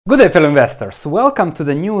Good day, fellow investors. Welcome to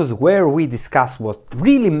the news where we discuss what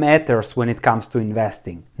really matters when it comes to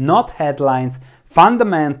investing. Not headlines,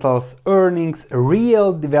 fundamentals, earnings,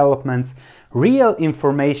 real developments, real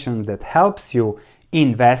information that helps you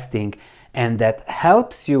investing and that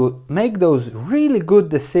helps you make those really good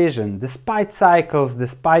decisions despite cycles,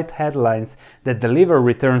 despite headlines that deliver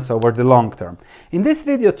returns over the long term. In this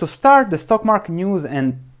video, to start the stock market news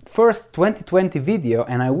and first 2020 video,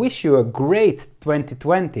 and I wish you a great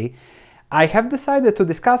 2020, I have decided to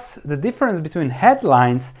discuss the difference between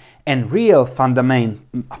headlines and real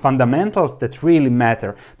fundamentals that really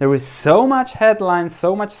matter. There is so much headlines,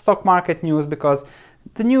 so much stock market news because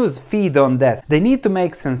the news feed on that. They need to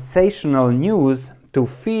make sensational news to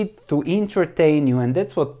feed, to entertain you, and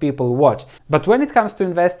that's what people watch. But when it comes to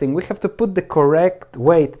investing, we have to put the correct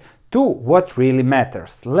weight to what really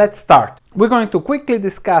matters. Let's start. We're going to quickly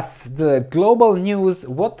discuss the global news,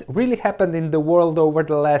 what really happened in the world over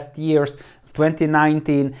the last years,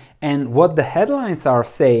 2019, and what the headlines are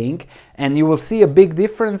saying, and you will see a big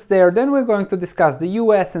difference there. Then we're going to discuss the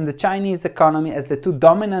US and the Chinese economy as the two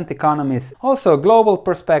dominant economies, also a global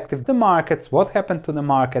perspective, the markets, what happened to the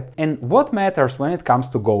market, and what matters when it comes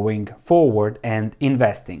to going forward and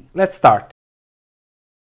investing. Let's start.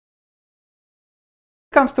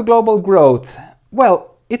 Comes to global growth,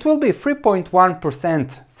 well, it will be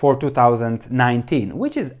 3.1% for 2019,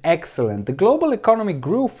 which is excellent. The global economy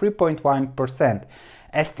grew 3.1%.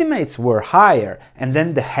 Estimates were higher, and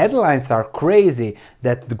then the headlines are crazy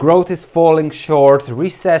that the growth is falling short,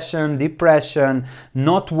 recession, depression,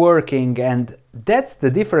 not working, and that's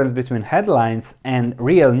the difference between headlines and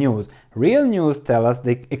real news. Real news tell us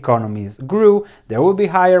the economies grew, there will be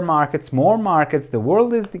higher markets, more markets, the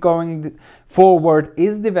world is going forward,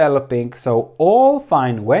 is developing, so all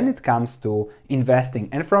fine when it comes to investing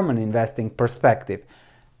and from an investing perspective.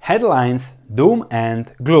 Headlines, doom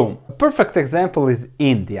and gloom. A perfect example is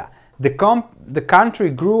India. The country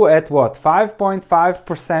grew at what,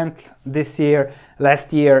 5.5%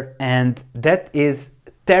 last year, and that is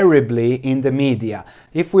terribly in the media.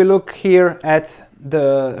 If we look here at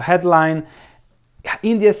the headline,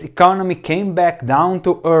 India's economy came back down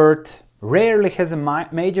to earth. Rarely has a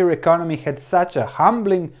major economy had such a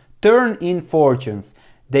humbling turn in fortunes.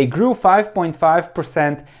 They grew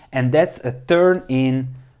 5.5%, and that's a turn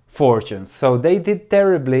in fortunes. So they did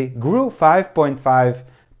terribly, grew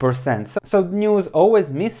 5.5%. So news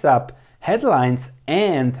always miss up headlines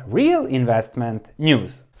and real investment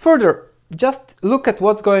news. Further, just look at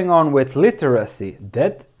what's going on with literacy.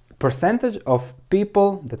 That percentage of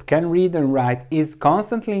people that can read and write is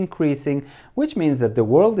constantly increasing, which means that the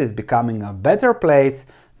world is becoming a better place,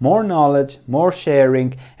 more knowledge, more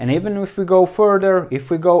sharing, and even if we go further, if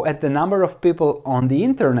we go at the number of people on the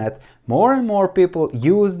internet, more and more people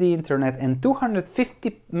use the internet, and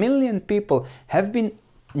 250 million people have been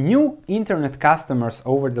new internet customers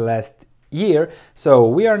over the last year, so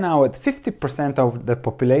we are now at 50% of the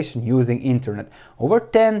population using internet. Over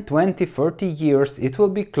 10, 20, 30 years it will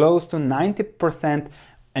be close to 90%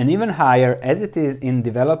 and even higher as it is in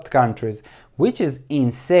developed countries, which is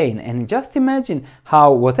insane. And just imagine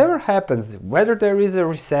how whatever happens, whether there is a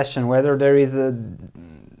recession, whether there is a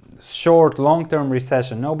short, long-term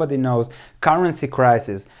recession, nobody knows, currency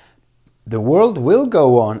crisis, the world will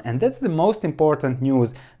go on, and that's the most important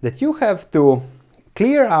news that you have to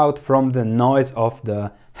clear out from the noise of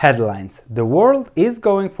the headlines. The world is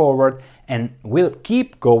going forward and will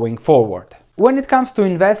keep going forward. When it comes to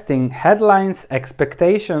investing, headlines,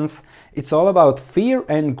 expectations, it's all about fear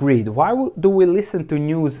and greed. Why do we listen to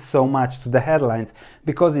news so much, to the headlines?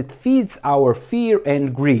 Because it feeds our fear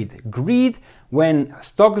and greed. Greed, when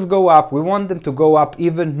stocks go up, we want them to go up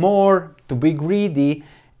even more, to be greedy.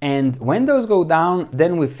 And when those go down,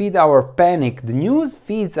 then we feed our panic. The news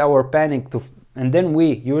feeds our panic, and then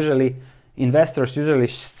investors usually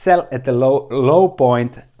sell at a low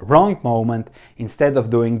point, wrong moment, instead of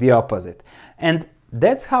doing the opposite. And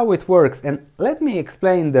that's how it works. And let me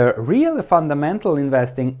explain the real fundamental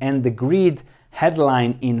investing and the greed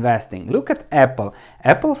headline investing. Look at Apple.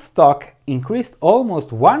 Apple stock increased almost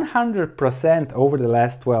 100% over the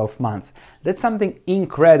last 12 months. That's something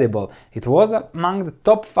incredible. It was among the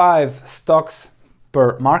top 5 stocks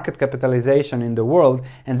per market capitalization in the world,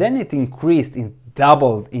 and then it increased, it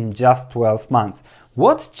doubled in just 12 months.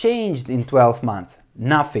 What changed in 12 months?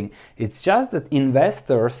 Nothing. It's just that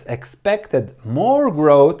investors expected more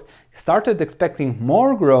growth, started expecting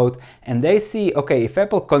more growth, and they see, okay, if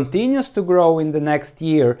Apple continues to grow in the next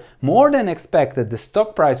year more than expected, the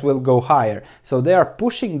stock price will go higher. So they are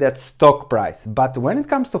pushing that stock price. But when it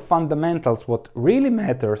comes to fundamentals, what really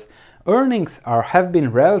matters, earnings have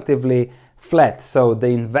been relatively flat. So the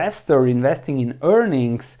investor investing in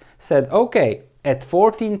earnings said, okay, at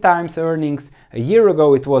 14 times earnings a year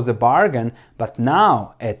ago it was a bargain, but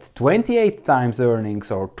now at 28 times earnings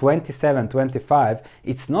or 27, 25,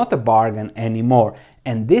 it's not a bargain anymore.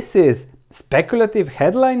 And this is speculative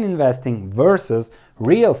headline investing versus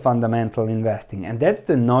real fundamental investing, and that's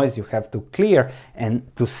the noise you have to clear and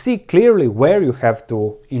to see clearly where you have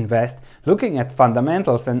to invest, looking at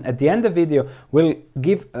fundamentals. And at the end of the video we'll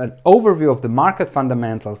give an overview of the market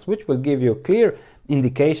fundamentals, which will give you a clear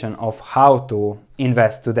indication of how to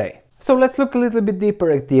invest today. So let's look a little bit deeper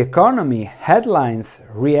at the economy, headlines,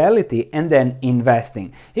 reality, and then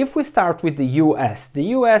investing. If we start with the US,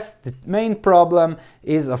 the main problem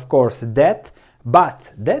is of course debt,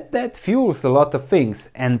 but that debt fuels a lot of things.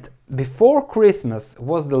 And before Christmas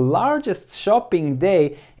was the largest shopping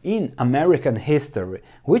day in American history,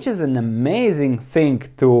 which is an amazing thing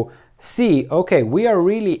to see. Okay, we are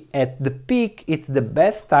really at the peak, it's the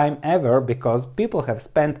best time ever because people have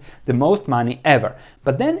spent the most money ever.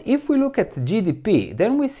 But then if we look at GDP,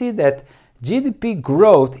 then we see that GDP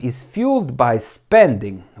growth is fueled by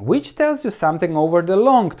spending, which tells you something over the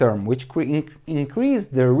long term, which increase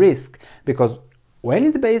the risk, because when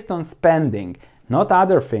it's based on spending, not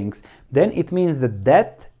other things, then it means that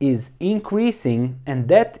debt is increasing, and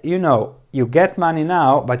debt, you know, you get money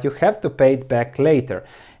now, but you have to pay it back later.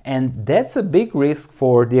 And that's a big risk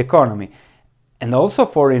for the economy and also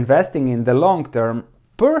for investing in the long term,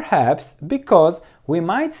 perhaps because we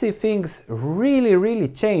might see things really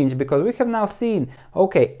change, because we have now seen,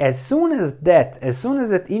 okay, as soon as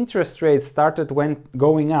that interest rates started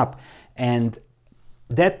going up and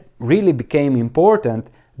that really became important,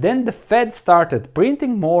 then the Fed started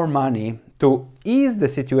printing more money to ease the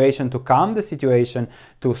situation, to calm the situation,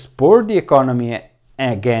 to spur the economy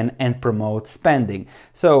again and promote spending.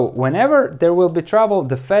 So whenever there will be trouble,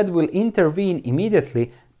 the Fed will intervene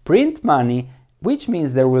immediately, print money, which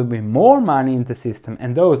means there will be more money in the system,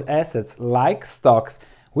 and those assets like stocks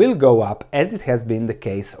will go up, as it has been the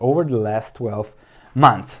case over the last 12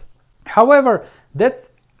 months. However,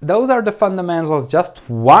 those are the fundamentals, just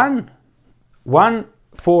one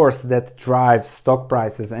force that drives stock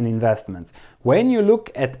prices and investments. When you look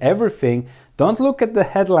at everything, don't look at the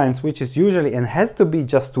headlines, which is usually and has to be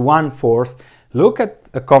just one force. Look at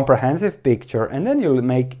a comprehensive picture, and then you'll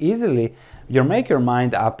make your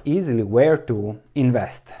mind up easily where to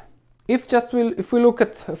invest. If we look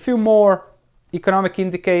at a few more economic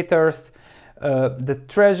indicators, the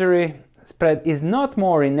treasury spread is not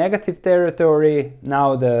more in negative territory.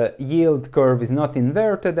 Now the yield curve is not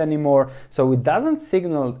inverted anymore, so it doesn't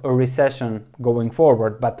signal a recession going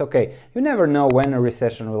forward. But okay, you never know when a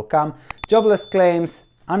recession will come. Jobless claims,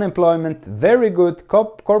 unemployment, very good.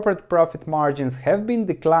 Corporate profit margins have been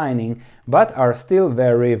declining, but are still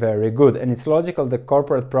very good. And it's logical that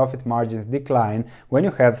corporate profit margins decline when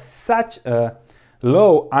you have such a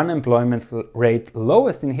low unemployment rate,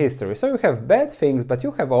 lowest in history. So you have bad things, but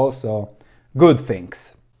you have also good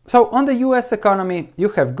things. So on the US economy, you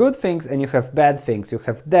have good things and you have bad things. You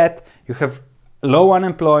have debt, you have low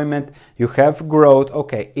unemployment, you have growth.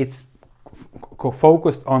 Okay, it's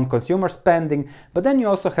focused on consumer spending, but then you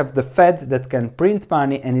also have the Fed that can print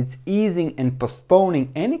money, and it's easing and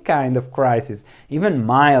postponing any kind of crisis, even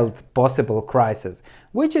mild possible crisis,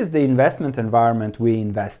 which is the investment environment we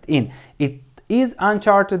invest in. It is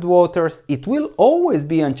uncharted waters. It will always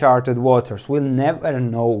be uncharted waters. We'll never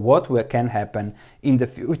know what can happen in the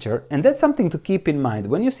future, and that's something to keep in mind.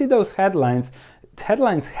 When you see those headlines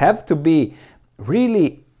have to be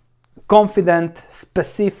really confident,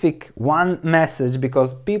 specific, one message,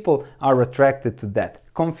 because people are attracted to that.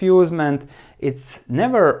 Confusement, you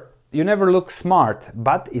never look smart,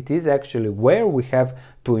 but it is actually where we have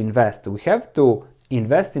to invest. We have to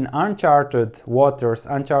invest in uncharted waters,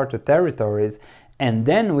 uncharted territories, and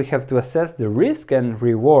then we have to assess the risk and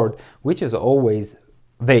reward, which is always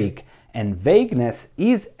vague. And vagueness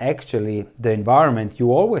is actually the environment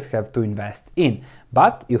you always have to invest in,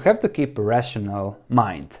 but you have to keep a rational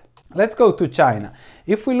mind. Let's go to China.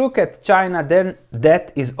 If we look at China, then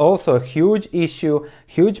debt is also a huge issue,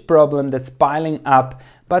 huge problem that's piling up.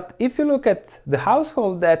 But if you look at the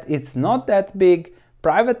household debt, it's not that big.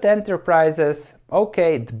 Private enterprises,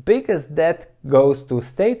 okay, the biggest debt goes to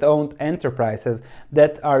state-owned enterprises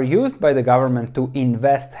that are used by the government to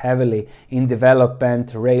invest heavily in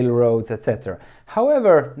development, railroads, etc.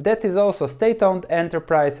 However, that is also state-owned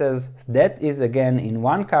enterprises. That is again in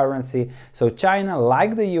one currency. So China,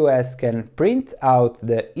 like the US, can print out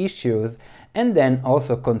the issues and then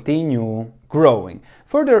also continue growing.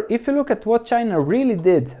 Further, if you look at what China really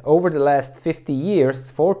did over the last 50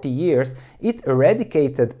 years, 40 years, it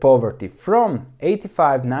eradicated poverty. From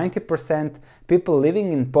 85–90% people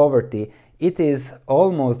living in poverty, it is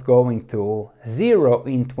almost going to zero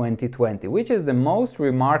in 2020, which is the most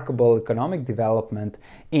remarkable economic development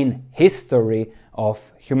in history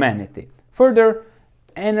of humanity. Further,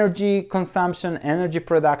 energy consumption, energy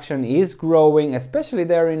production is growing, especially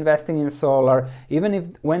they're investing in solar. Even if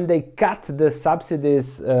when they cut the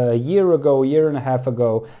subsidies a year and a half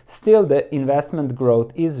ago, still the investment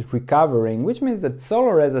growth is recovering, which means that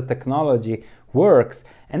solar as a technology works.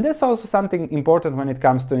 And that's also something important when it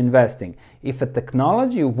comes to investing. If a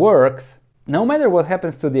technology works, no matter what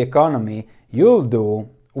happens to the economy, you'll do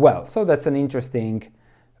well. So that's an interesting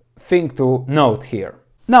thing to note here.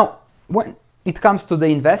 Now, when it comes to the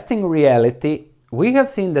investing reality, we have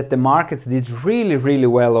seen that the markets did really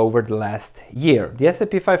well over the last year. The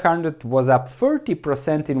S&P 500 was up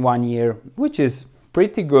 30% in 1 year, which is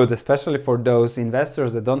pretty good, especially for those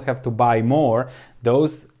investors that don't have to buy more.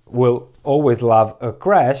 Those will always love a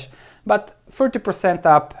crash, but 30%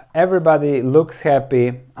 up, everybody looks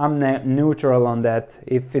happy. I'm neutral on that.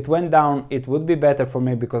 If it went down, it would be better for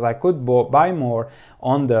me because I could buy more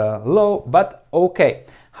on the low, but okay.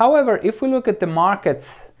 However, if we look at the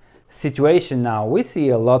market's situation now, we see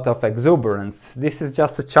a lot of exuberance. This is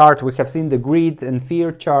just a chart. We have seen the greed and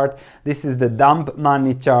fear chart. This is the dump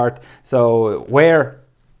money chart. So where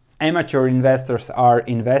amateur investors are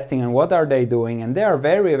investing and what are they doing, and they are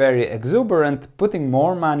very exuberant, putting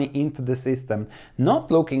more money into the system,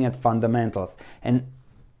 not looking at fundamentals. And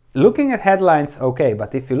looking at headlines, okay,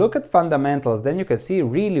 but if you look at fundamentals, then you can see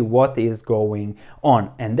really what is going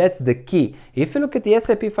on, and that's the key. If you look at the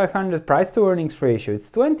S&P 500 price to earnings ratio,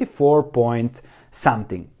 it's 24 point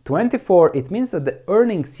something. 24, it means that the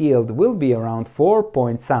earnings yield will be around 4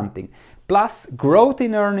 point something. Plus growth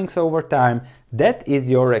in earnings over time, that is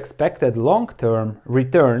your expected long-term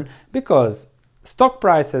return, because stock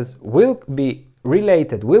prices will be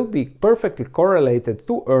related, will be perfectly correlated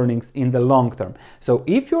to earnings in the long term. So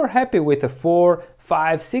if you're happy with a 4,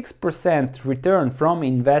 5, 6% return from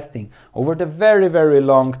investing over the very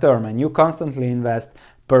long term, and you constantly invest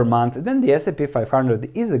per month, then the S&P 500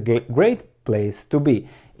 is a great place to be.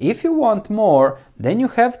 If you want more, then you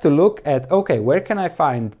have to look at, okay, where can I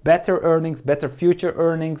find better earnings, better future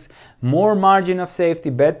earnings, more margin of safety,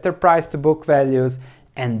 better price to book values,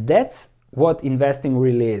 and that's what investing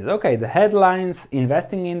really is. Okay, the headlines,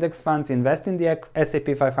 investing index funds, investing in the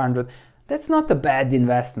S&P 500, that's not a bad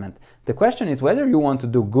investment. The question is whether you want to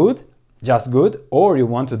do good, just good, or you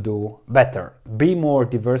want to do better, be more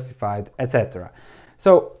diversified, etc.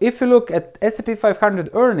 So if you look at S&P 500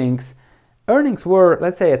 earnings were,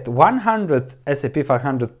 let's say, at 100 S&P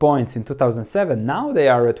 500 points in 2007. Now they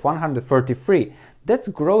are at 133. That's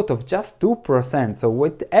growth of just 2%. So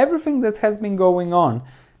with everything that has been going on,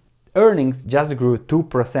 earnings just grew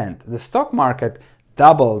 2%. The stock market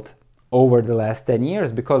doubled over the last 10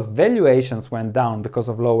 years because valuations went down because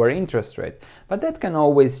of lower interest rates. But that can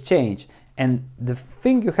always change. And the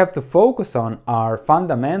thing you have to focus on are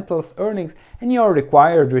fundamentals, earnings, and your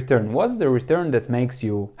required return. What's the return that makes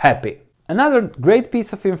you happy? Another great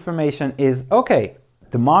piece of information is, okay,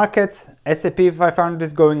 the market, S&P 500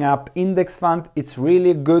 is going up, index fund, it's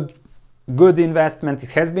really good investment.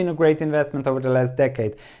 It has been a great investment over the last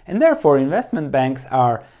decade. And therefore, investment banks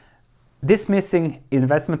are dismissing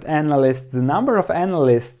investment analysts. The number of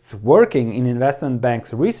analysts working in investment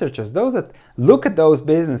banks, researchers, those that look at those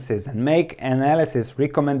businesses and make analysis,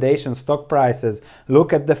 recommendations, stock prices,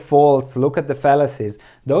 look at the faults, look at the fallacies,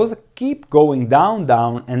 those keep going down,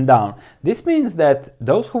 down, and down. This means that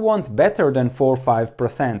those who want better than 4 or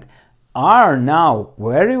 5% are now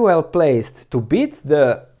very well placed to beat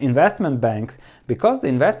the investment banks, because the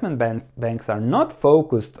investment banks are not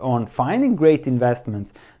focused on finding great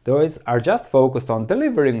investments. Those are just focused on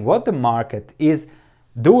delivering what the market is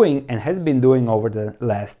doing and has been doing over the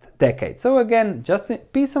last decade. So again, just a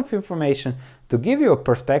piece of information to give you a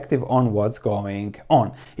perspective on what's going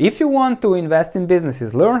on. If you want to invest in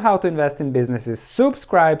businesses, learn how to invest in businesses,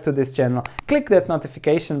 subscribe to this channel, click that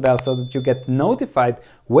notification bell so that you get notified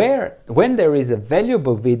when there is a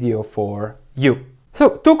valuable video for you.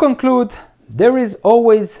 So to conclude, there is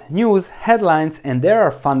always news, headlines, and there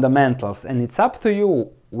are fundamentals, and it's up to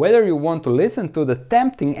you whether you want to listen to the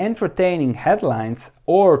tempting, entertaining headlines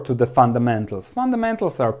or to the fundamentals.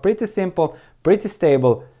 Fundamentals are pretty simple, pretty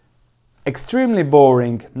stable, extremely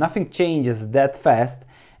boring, nothing changes that fast.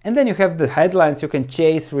 And then you have the headlines, you can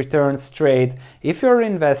chase, returns, trade. If you're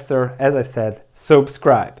an investor, as I said,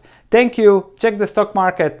 subscribe. Thank you, check the stock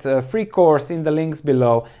market free course in the links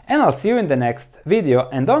below, and I'll see you in the next video,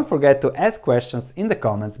 and don't forget to ask questions in the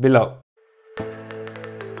comments below.